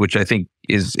stocks, which I think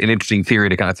is an interesting theory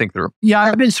to kind of think through? Yeah,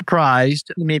 I've been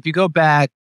surprised. If you go back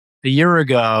a year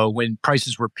ago when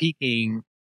prices were peaking,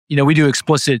 we do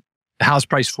explicit house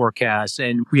price forecasts,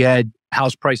 and we had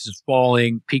house prices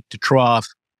falling peak to trough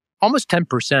almost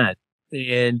 10%.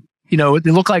 And, it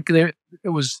looked like it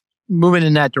was moving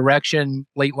in that direction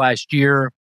late last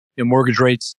year. Mortgage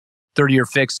rates, 30-year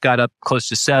fixed, got up close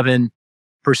to 7%.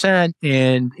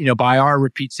 And, by our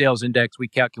repeat sales index, we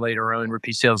calculate our own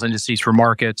repeat sales indices for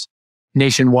markets.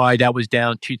 Nationwide, that was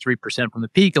down 2-3% from the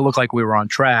peak. It looked like we were on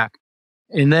track.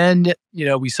 And then,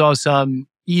 we saw some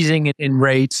easing in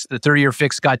rates. The 30-year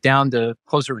fixed got down to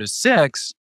closer to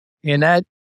 6%. And that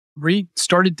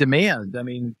restarted demand.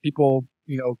 People,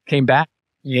 came back,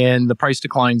 and the price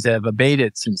declines have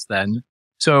abated since then.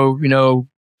 So,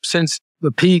 since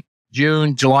the peak,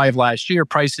 June, July of last year,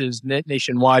 prices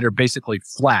nationwide are basically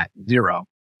flat, zero.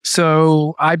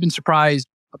 So I've been surprised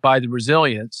by the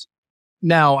resilience.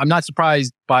 Now, I'm not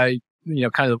surprised by,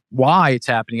 kind of why it's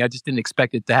happening. I just didn't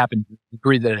expect it to happen to the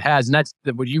degree that it has. And that's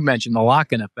what you mentioned, the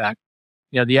lock-in effect.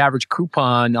 The average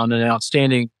coupon on an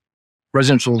outstanding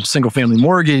residential single-family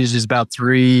mortgage is about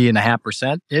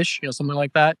 3.5%-ish, something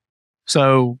like that.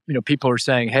 So, people are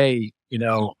saying, hey,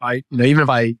 even if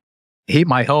I hate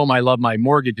my home, I love my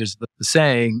mortgage is the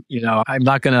saying, I'm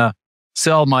not going to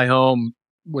sell my home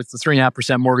with the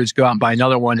 3.5% mortgage, go out and buy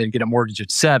another one and get a mortgage at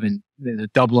 7%, the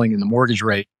doubling in the mortgage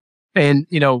rate. And,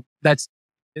 I'm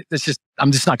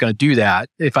just not going to do that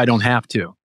if I don't have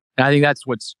to. And I think that's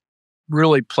what's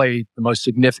really played the most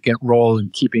significant role in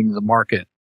keeping the market,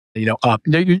 up.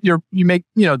 You make,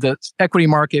 the equity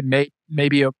market may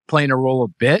be playing a role a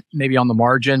bit, maybe on the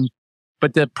margin,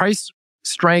 but the price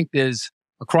strength is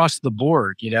across the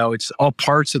board. It's all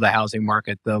parts of the housing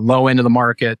market, the low end of the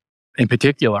market in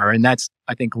particular. And that's,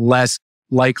 I think, less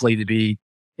likely to be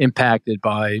impacted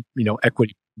by,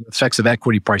 equity effects of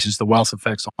equity prices, the wealth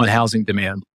effects on housing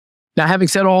demand. Now, having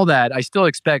said all that, I still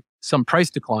expect some price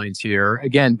declines here.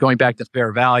 Again, going back to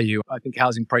fair value, I think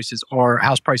house prices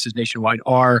nationwide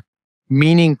are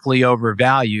meaningfully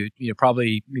overvalued,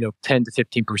 probably, 10 to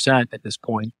 15% at this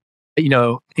point.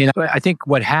 And I think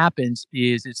what happens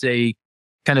is it's a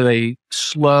kind of a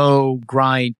slow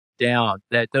grind down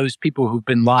that those people who've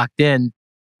been locked in,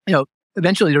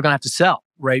 eventually they're going to have to sell,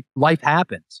 right? Life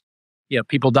happens.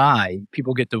 People die,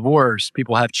 people get divorced,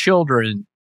 people have children.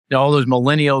 All those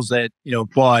millennials that,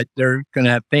 bought, they're going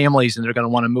to have families and they're going to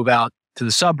want to move out to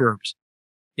the suburbs,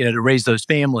 to raise those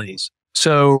families.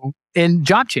 So, and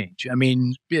job change. I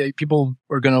mean, people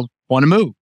are going to want to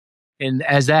move. And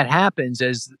as that happens,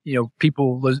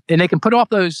 people, and they can put off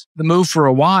the move for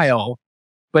a while,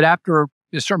 but after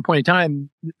a certain point in time,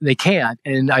 they can't.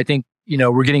 And I think,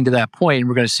 we're getting to that point and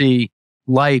we're going to see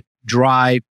life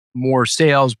drive more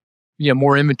sales,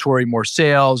 more inventory, more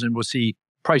sales, and we'll see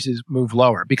prices move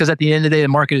lower. Because at the end of the day, the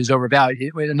market is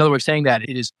overvalued. Another way of saying that,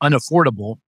 it is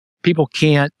unaffordable. People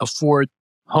can't afford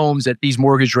homes at these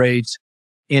mortgage rates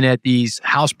and at these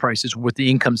house prices with the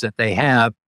incomes that they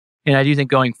have. And I do think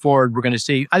going forward, we're going to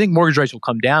see, I think mortgage rates will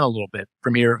come down a little bit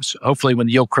from here. So hopefully when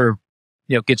the yield curve,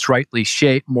 gets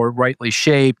more rightly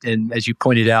shaped. And as you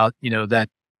pointed out, that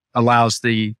allows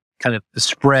the kind of the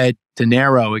spread to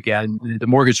narrow again, the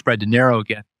mortgage spread to narrow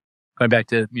again, going back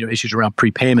to, issues around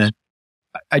prepayment.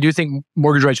 I do think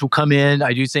mortgage rates will come in.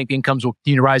 I do think incomes will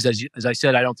continue to rise. As I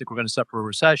said, I don't think we're going to suffer a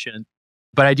recession,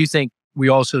 but I do think we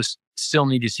also still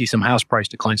need to see some house price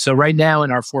decline. So right now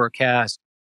in our forecast,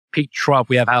 peak to trough,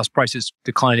 we have house prices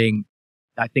declining.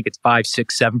 I think it's 5,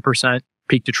 6, 7%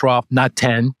 peak to trough, not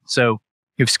 10. So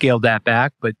you've scaled that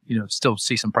back, but still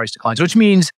see some price declines, which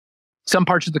means some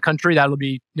parts of the country that'll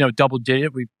be double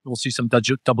digit. We'll see some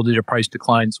double digit price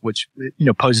declines, which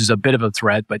poses a bit of a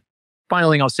threat. But final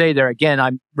thing I'll say there, again,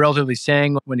 I'm relatively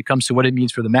saying when it comes to what it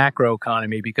means for the macro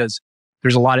economy, because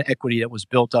there's a lot of equity that was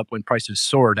built up when prices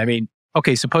soared. I mean,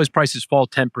 okay, suppose prices fall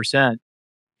 10%,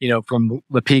 from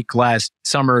the peak last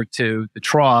summer to the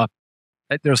trough,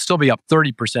 they'll still be up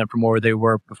 30% from where they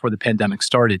were before the pandemic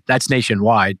started. That's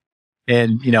nationwide.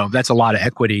 And, that's a lot of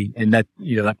equity, and that,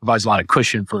 that provides a lot of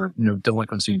cushion for,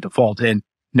 delinquency and default, and,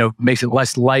 makes it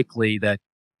less likely that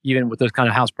even with those kind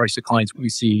of house price declines, we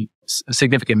see a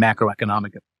significant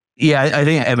macroeconomic. Yeah, I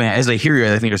think, as I hear you,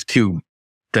 I think there's two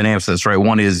dynamics to this, right?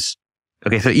 One is,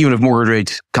 okay, so even if mortgage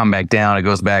rates come back down, it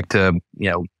goes back to,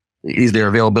 is there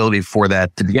availability for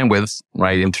that to begin with,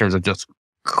 right? In terms of just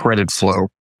credit flow,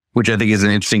 which I think is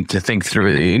an interesting thing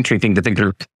to think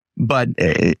through. But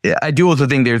I do also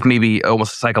think there's maybe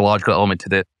almost a psychological element to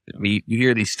this. You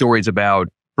hear these stories about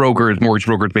mortgage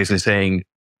brokers basically saying,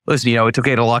 listen, it's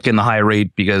okay to lock in the high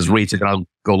rate because rates are going to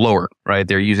go lower, right?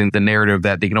 They're using the narrative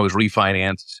that they can always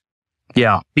refinance.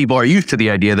 Yeah, people are used to the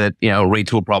idea that,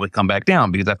 rates will probably come back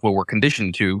down because that's what we're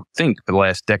conditioned to think for the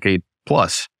last decade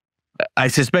plus. I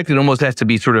suspect it almost has to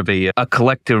be sort of a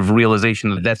collective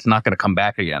realization that that's not going to come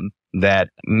back again, that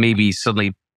maybe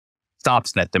suddenly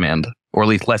stops net demand, or at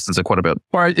least lessens it quite a bit.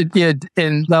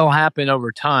 And that'll happen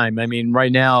over time. I mean,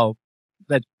 right now,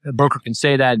 that a broker can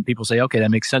say that and people say, okay,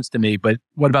 that makes sense to me. But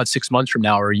what about 6 months from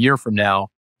now or a year from now?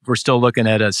 If we're still looking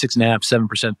at a 6.5%,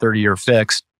 7% 30-year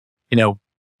fixed,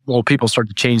 will people start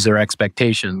to change their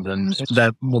expectations? And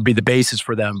that will be the basis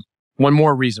for them. One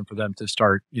more reason for them to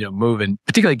start, moving,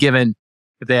 particularly given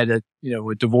if they had a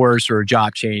divorce or a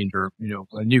job change or,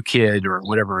 a new kid or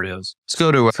whatever it is. Let's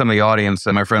go to some of the audience.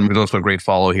 And my friend who's also a great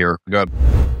follow here. Go ahead.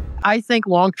 I think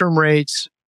long-term rates,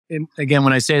 and again,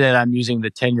 when I say that, I'm using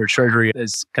the 10-year treasury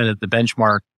as kind of the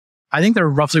benchmark. I think they're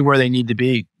roughly where they need to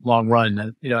be long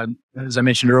run. As I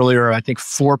mentioned earlier, I think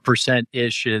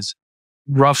 4%-ish is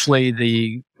roughly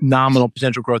the nominal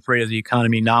potential growth rate of the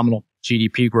economy, nominal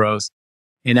GDP growth.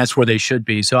 And that's where they should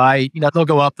be. So they'll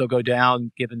go up, they'll go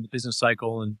down, given the business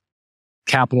cycle and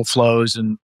capital flows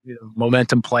and,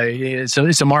 momentum play. So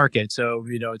it's a market. So,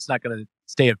 it's not going to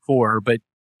stay at 4, but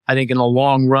I think in the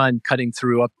long run, cutting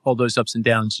through all those ups and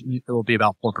downs, it will be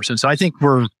about 4%. So I think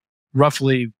we're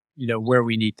roughly, where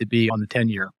we need to be on the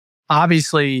 10-year.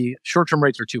 Obviously, short-term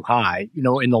rates are too high,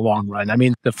 in the long run. I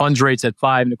mean, the funds rate's at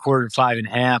 5.25%,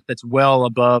 5.5%. That's well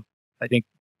above, I think,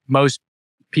 most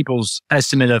people's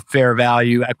estimate of fair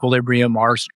value, equilibrium,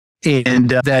 and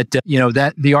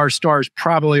that the R-star is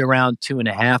probably around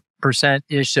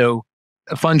 2.5%-ish. So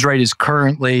the funds rate is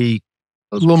currently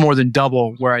a little more than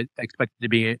double where I expect it to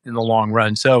be in the long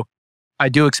run. So I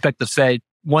do expect the Fed,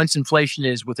 once inflation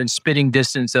is within spitting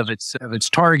distance of its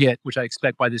target, which I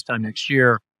expect by this time next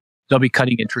year, they'll be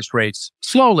cutting interest rates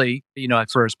slowly, at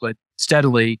first, but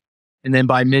steadily. And then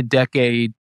by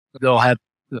mid-decade, they'll have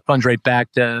the funds rate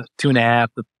back to 2.5%,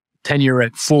 the 10-year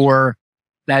at 4%.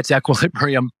 That's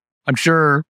equilibrium. I'm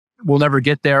sure we'll never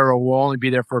get there, or we'll only be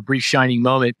there for a brief shining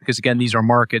moment because, again, these are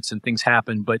markets and things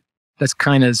happen. But that's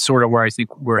kind of sort of where I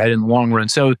think we're headed in the long run.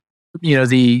 So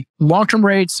The long-term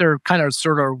rates are kind of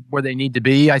sort of where they need to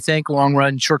be. I think long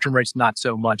run, short-term rates, not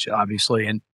so much, obviously,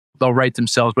 and they'll rate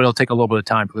themselves, but it'll take a little bit of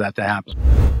time for that to happen.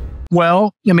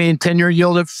 Well, 10-year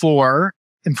yield at 4,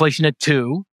 inflation at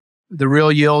 2, the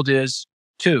real yield is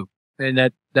 2.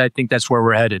 And I think that's where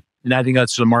we're headed. And I think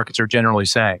that's what the markets are generally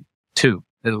saying, 2.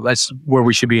 That's where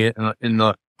we should be on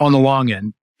the long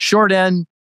end. Short end,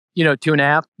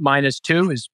 2.5 minus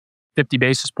 2 is 50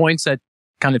 basis points. That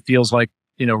kind of feels like,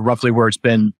 roughly where it's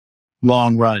been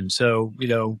long run. So,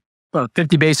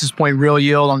 50 basis point real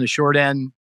yield on the short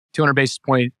end, 200 basis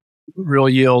point real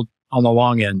yield on the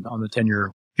long end on the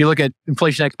 10-year. If you look at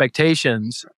inflation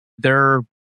expectations, they're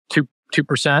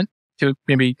 2%. To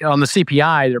maybe on the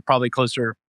CPI, they're probably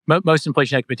closer. Most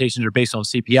inflation expectations are based on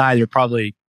CPI. They're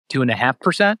probably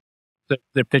 2.5%.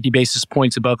 They're 50 basis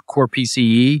points above core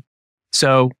PCE.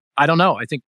 So I don't know. I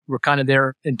think we're kind of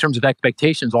there in terms of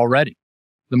expectations already.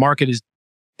 The market is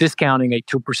discounting a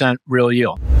 2% real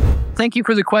yield. Thank you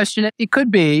for the question. It could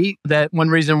be that one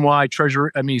reason why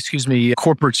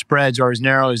corporate spreads are as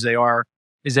narrow as they are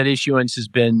is that issuance has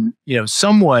been,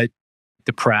 somewhat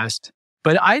depressed.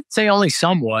 But I'd say only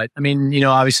somewhat.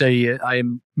 Obviously I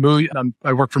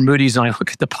work for Moody's and I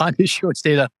look at the bond issuance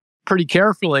data pretty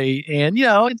carefully and,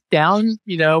 it's down,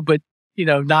 but,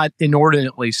 not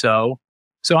inordinately so.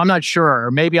 So I'm not sure.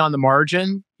 Maybe on the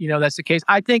margin, that's the case.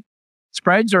 I think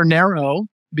spreads are narrow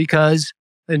because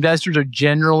investors are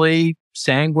generally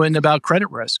sanguine about credit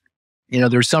risk.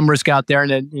 There's some risk out there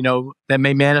and then, that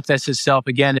may manifest itself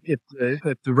again if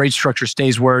the rate structure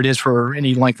stays where it is for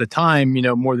any length of time,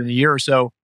 more than a year or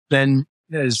so, then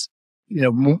as,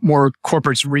 more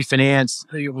corporates refinance,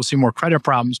 we'll see more credit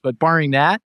problems. But barring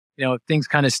that, if things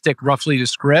kind of stick roughly to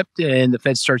script and the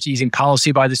Fed starts easing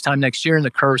policy by this time next year and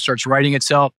the curve starts righting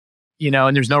itself,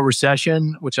 and there's no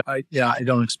recession, which I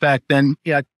don't expect, then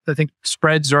I think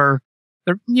spreads are,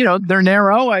 they're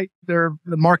narrow.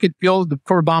 The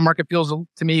corporate bond market feels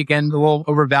to me, again, a little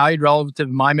overvalued relative to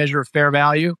my measure of fair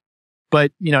value,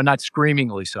 but, not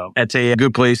screamingly so. That's a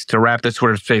good place to wrap this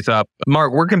Twitter space up.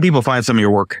 Mark, where can people find some of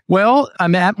your work? Well,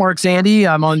 I'm at Mark Zandi.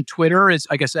 I'm on Twitter. It's,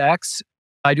 X.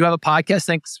 I do have a podcast.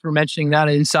 Thanks for mentioning that,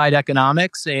 Inside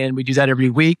Economics. And we do that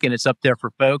every week and it's up there for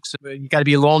folks. You got to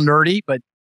be a little nerdy, but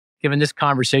given this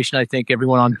conversation, I think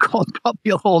everyone on the call is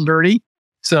probably a little nerdy.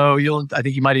 So I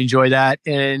think you might enjoy that.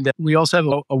 And we also have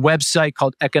a website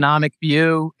called Economic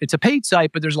View. It's a paid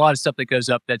site, but there's a lot of stuff that goes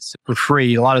up that's for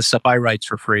free. A lot of stuff I write's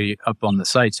for free up on the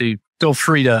site. So you feel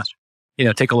free to,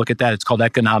 take a look at that. It's called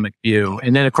Economic View.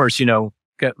 And then of course,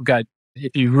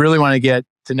 if you really want to get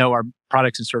to know our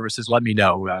products and services, let me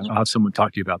know. I'll have someone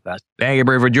talk to you about that. Thank you,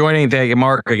 Brave, for joining. Thank you,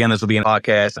 Mark. Again, this will be a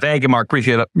podcast. Thank you, Mark.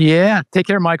 Appreciate it. Yeah. Take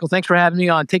care, Michael. Thanks for having me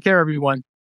on. Take care, everyone.